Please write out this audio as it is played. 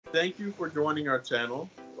thank you for joining our channel.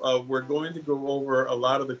 We're going to go over a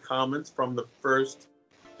lot of the comments from the first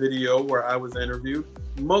video where I was interviewed.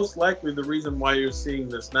 Most likely the reason why you're seeing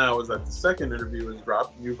this now is that the second interview is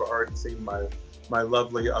dropped. You've already seen my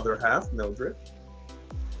lovely other half, Mildred.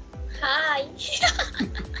 Hi.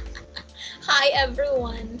 Hi,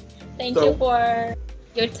 everyone. Thank you for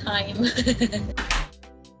your time.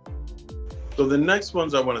 So the next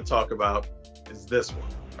ones I want to talk about is this one,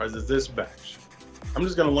 or is this batch. I'm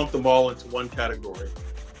just going to lump them all into one category.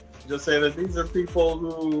 Just say that these are people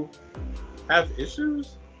who have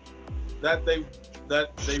issues that they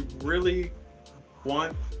really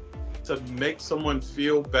want to make someone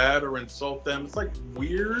feel bad or insult them. It's like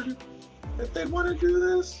weird that they want to do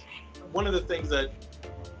this. One of the things that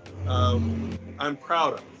I'm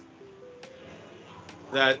proud of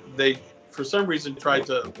that they, for some reason, tried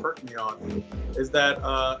to hurt me on is that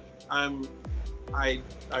I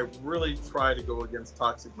really try to go against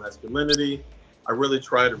toxic masculinity. I really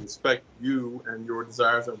try to respect you and your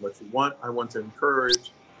desires and what you want. I want to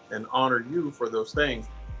encourage and honor you for those things.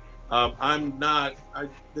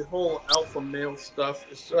 The whole alpha male stuff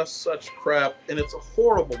is just such crap, and it's a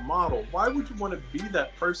horrible model. Why would you want to be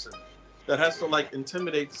that person that has to like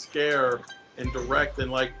intimidate, scare, and direct,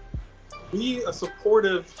 and like be a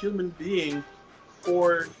supportive human being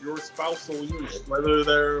for your spousal unit, whether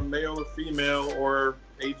they're male or female or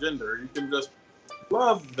agender? You can just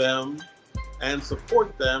love them and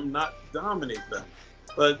support them, not dominate them.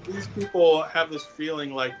 But these people have this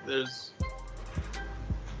feeling like there's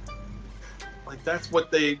like that's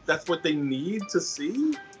what they need to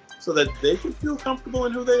see so that they can feel comfortable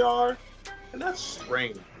in who they are, and that's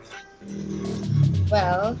strange.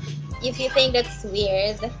 Well, if you think that's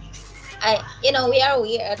weird, we are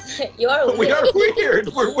weird. You are weird. We are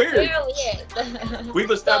weird. We're weird. We are weird.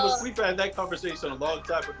 We've established, we've had that conversation a long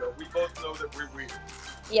time ago. We both know that we're weird.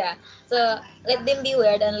 Yeah. So let them be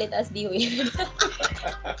weird and let us be weird.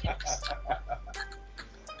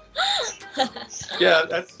 Yeah,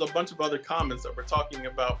 that's a bunch of other comments that were talking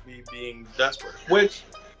about me being desperate, which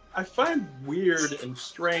I find weird and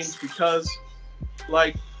strange because,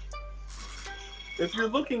 like, if you're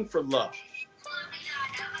looking for love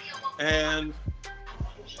and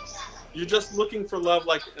you're just looking for love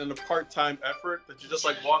like in a part-time effort, that you're just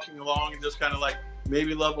like walking along and just kind of like,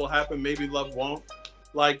 maybe love will happen, maybe love won't,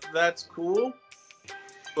 like that's cool.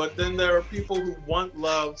 But then there are people who want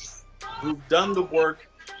love, who've done the work,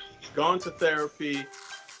 gone to therapy,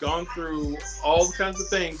 gone through all kinds of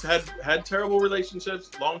things, had terrible relationships,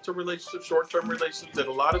 long-term relationships, short-term relationships, did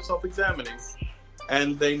a lot of self-examining,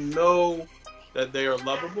 and they know that they are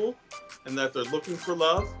lovable and that they're looking for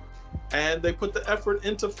love, and they put the effort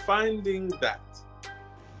into finding that.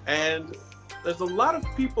 And there's a lot of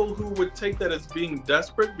people who would take that as being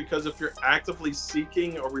desperate, because if you're actively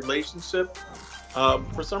seeking a relationship,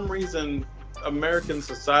 for some reason American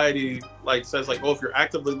society like says like, oh, if you're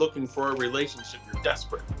actively looking for a relationship, you're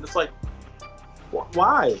desperate. And it's like,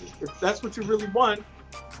 why? If that's what you really want,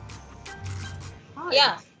 why?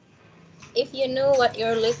 Yeah. If you knew what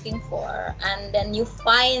you're looking for and then you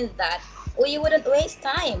find that, well, you wouldn't waste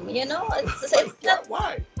time, It's not,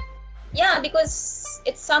 why? Yeah, because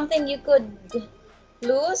it's something you could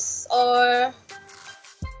lose or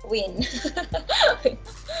win.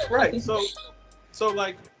 Right. So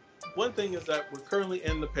like, one thing is that we're currently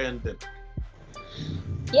in the pandemic.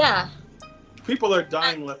 Yeah. People are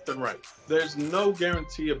dying left and right. There's no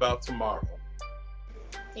guarantee about tomorrow.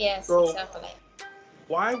 Yes, so exactly.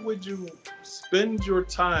 Why would you spend your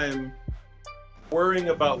time worrying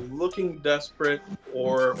about looking desperate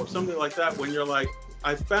or something like that when you're like,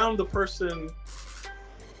 I found the person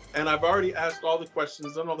and I've already asked all the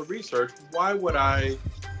questions, done all the research. Why would I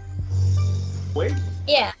wait?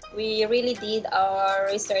 Yeah, we really did our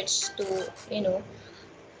research to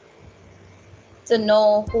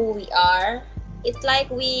know who we are. It's like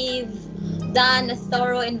we've done a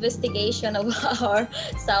thorough investigation of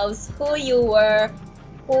ourselves, who you were,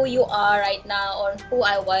 who you are right now, or who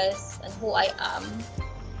I was and who I am.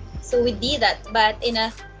 So we did that, but in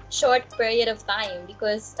a short period of time,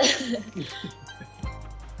 because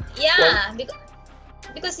yeah,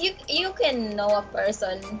 because you can know a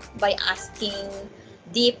person by asking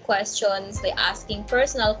deep questions, by asking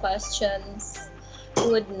personal questions. You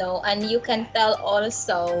would know, and you can tell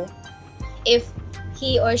also if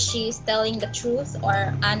he or she is telling the truth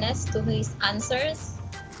or honest to his answers.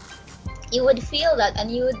 You would feel that,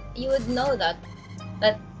 and you would know that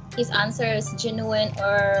his answer is genuine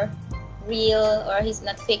or real, or he's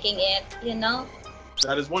not faking it.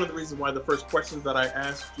 That is one of the reasons why the first questions that I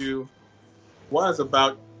asked you was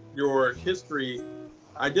about your history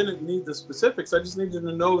I didn't need the specifics. I just needed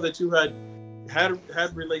to know that you had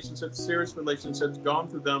relationships, serious relationships, gone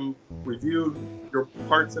through them, reviewed your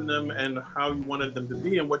parts in them, and how you wanted them to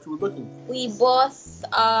be and what you were looking for. We both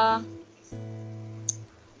are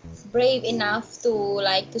brave enough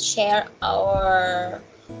to share our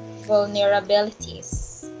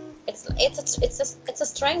vulnerabilities. It's a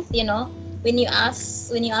strength, you know. When you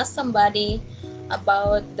ask somebody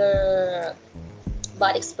about their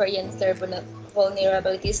bad experience, their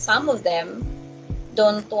vulnerabilities, some of them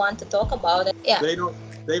don't want to talk about it. Yeah. They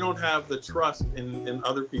don't have the trust in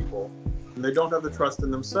other people, and they don't have the trust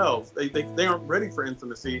in themselves. They aren't ready for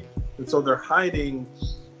intimacy, and so they're hiding.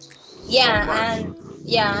 Yeah,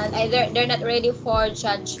 and they're not ready for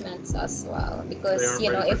judgments as well, because they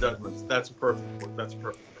aren't ready for judgments. That's a perfect word. That's a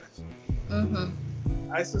perfect phrase. Mm-hmm.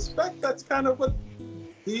 I suspect that's kind of what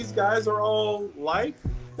these guys are all like.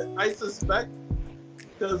 I suspect,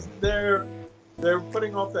 because they're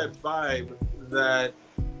putting off that vibe that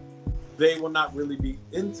they will not really be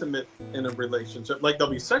intimate in a relationship. Like, they'll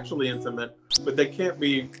be sexually intimate, but they can't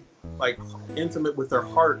be like intimate with their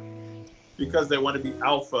heart, because they want to be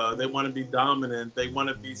alpha, they want to be dominant, they want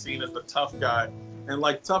to be seen as the tough guy. And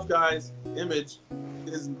like, tough guy's image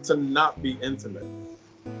is to not be intimate.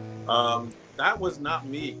 That was not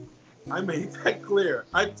me. I made that clear.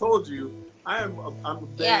 I told you, I'm a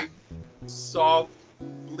big, soft,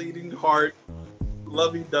 bleeding heart,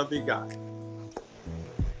 lovey-dovey guy.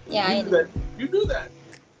 Yeah, you knew that.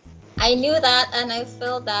 I knew that, and I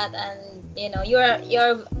feel that, and you know,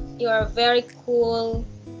 you're a very cool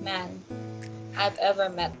man I've ever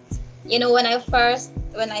met. You know, when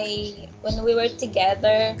we were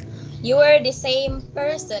together, you were the same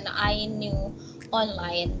person I knew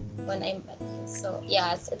online when I met you. So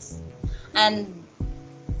yes, and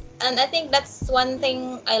I think that's one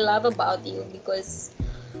thing I love about you, because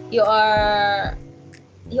you are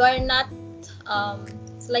not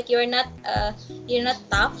it's like you're not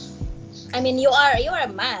tough. I mean, you are a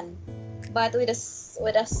man, but with a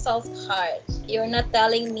soft heart. You're not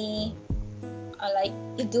telling me like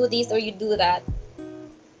you do this or you do that,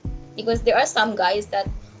 because there are some guys that,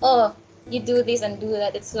 oh, you do this and do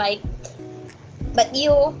that. It's like, but you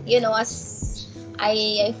know, as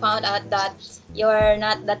I found out that you're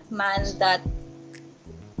not that man,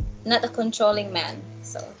 not a controlling man.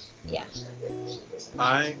 So yeah.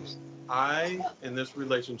 I in this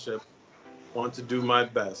relationship want to do my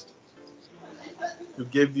best to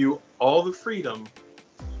give you all the freedom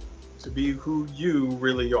to be who you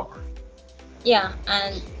really are. Yeah,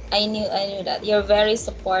 and I knew that you're very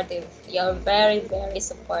supportive. You're very, very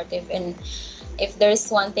supportive, and if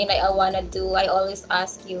there's one thing that I want to do, I always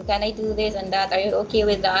ask you, can I do this and that? Are you okay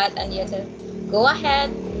with that? And you said, go ahead,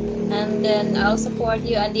 and then I'll support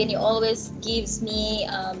you. And then you always gives me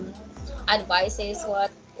advices,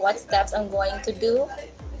 what steps I'm going to do.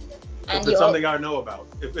 And if it's something I know about,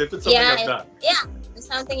 if it's something I've done. Yeah, it's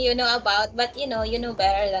something you know about, but you know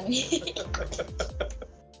better than me.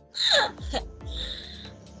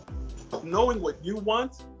 Knowing what you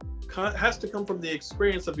want has to come from the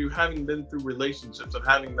experience of you having been through relationships and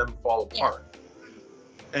having them fall apart.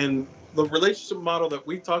 Yeah. And the relationship model that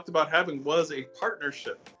we talked about having was a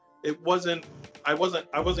partnership. It wasn't, I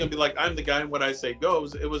wasn't gonna be like, I'm the guy and what I say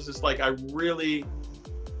goes. It was just like, I really,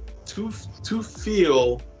 to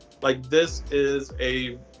feel like this is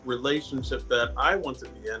a relationship that I want to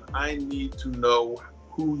be in, I need to know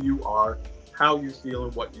who you are, how you feel,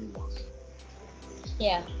 and what you want.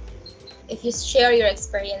 Yeah. If you share your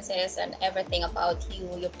experiences and everything about you,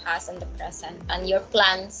 your past and the present, and your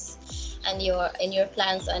plans and your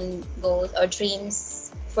plans and goals or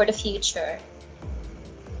dreams for the future,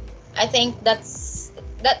 I think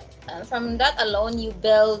from that alone you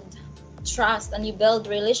build trust and you build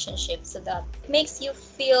relationships, so that it makes you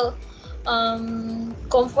feel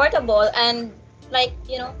comfortable and like,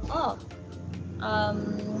 you know,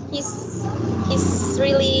 he's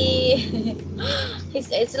really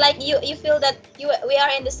it's like you feel that we are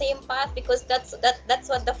in the same path, because that's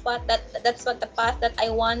what the path that I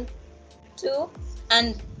want to,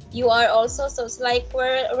 and you are also. So it's like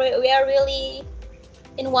we are really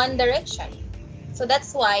in one direction. So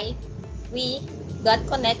that's why we got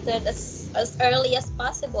connected as early as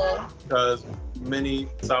possible. Because many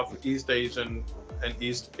Southeast Asian and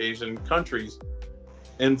East Asian countries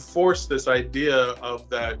enforce this idea of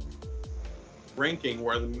that ranking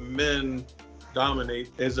where the men dominate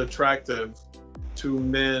is attractive to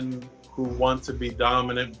men who want to be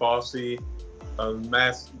dominant, bossy,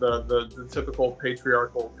 the typical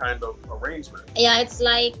patriarchal kind of arrangement. Yeah, it's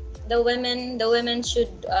like the women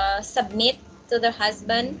should submit to their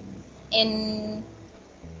husband in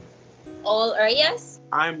all areas,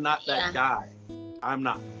 I'm not that Yeah. guy. I'm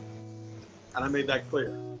not. And I made that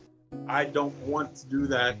clear. I don't want to do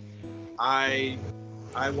that. I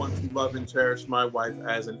want to love and cherish my wife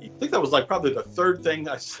as an equal. I think that was like probably the third thing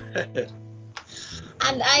I said.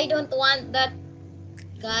 And I don't want that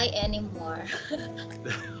guy anymore.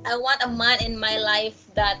 I want a man in my life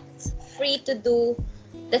that's free to do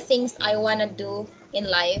the things I want to do in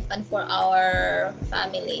life and for our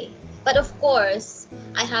family. But of course,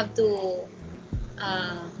 I have to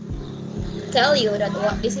tell you that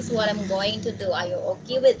this is what I'm going to do. Are you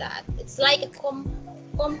okay with that? It's like a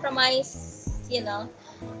compromise, you know.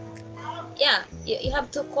 Yeah, you have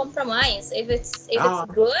to compromise. If it's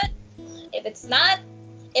good, if it's not,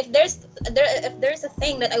 if there's a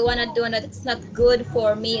thing that I want to do and that it's not good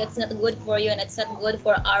for me, it's not good for you, and it's not good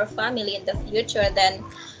for our family in the future, then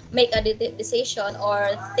make a decision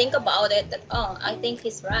or think about it that, oh, I think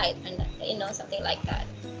he's right, and you know, something like that.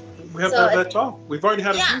 We have to have that talk. We've already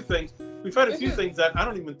had a Yeah. few things. We've had a few things that I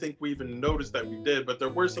don't even think we even noticed that we did, but there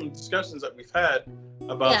were some discussions that we've had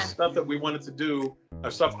about Yeah. stuff that we wanted to do,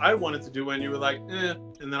 or stuff I wanted to do, and you were like, and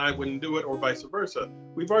then I wouldn't do it, or vice versa.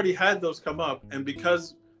 We've already had those come up, and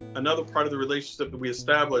because another part of the relationship that we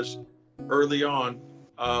established early on,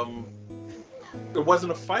 it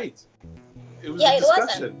wasn't a fight. It was a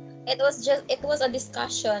discussion. It was a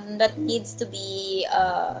discussion that needs to be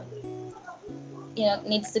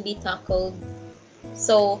needs to be tackled.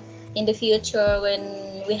 So in the future,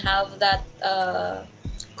 when we have that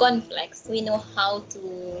conflicts, we know how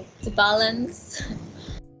to balance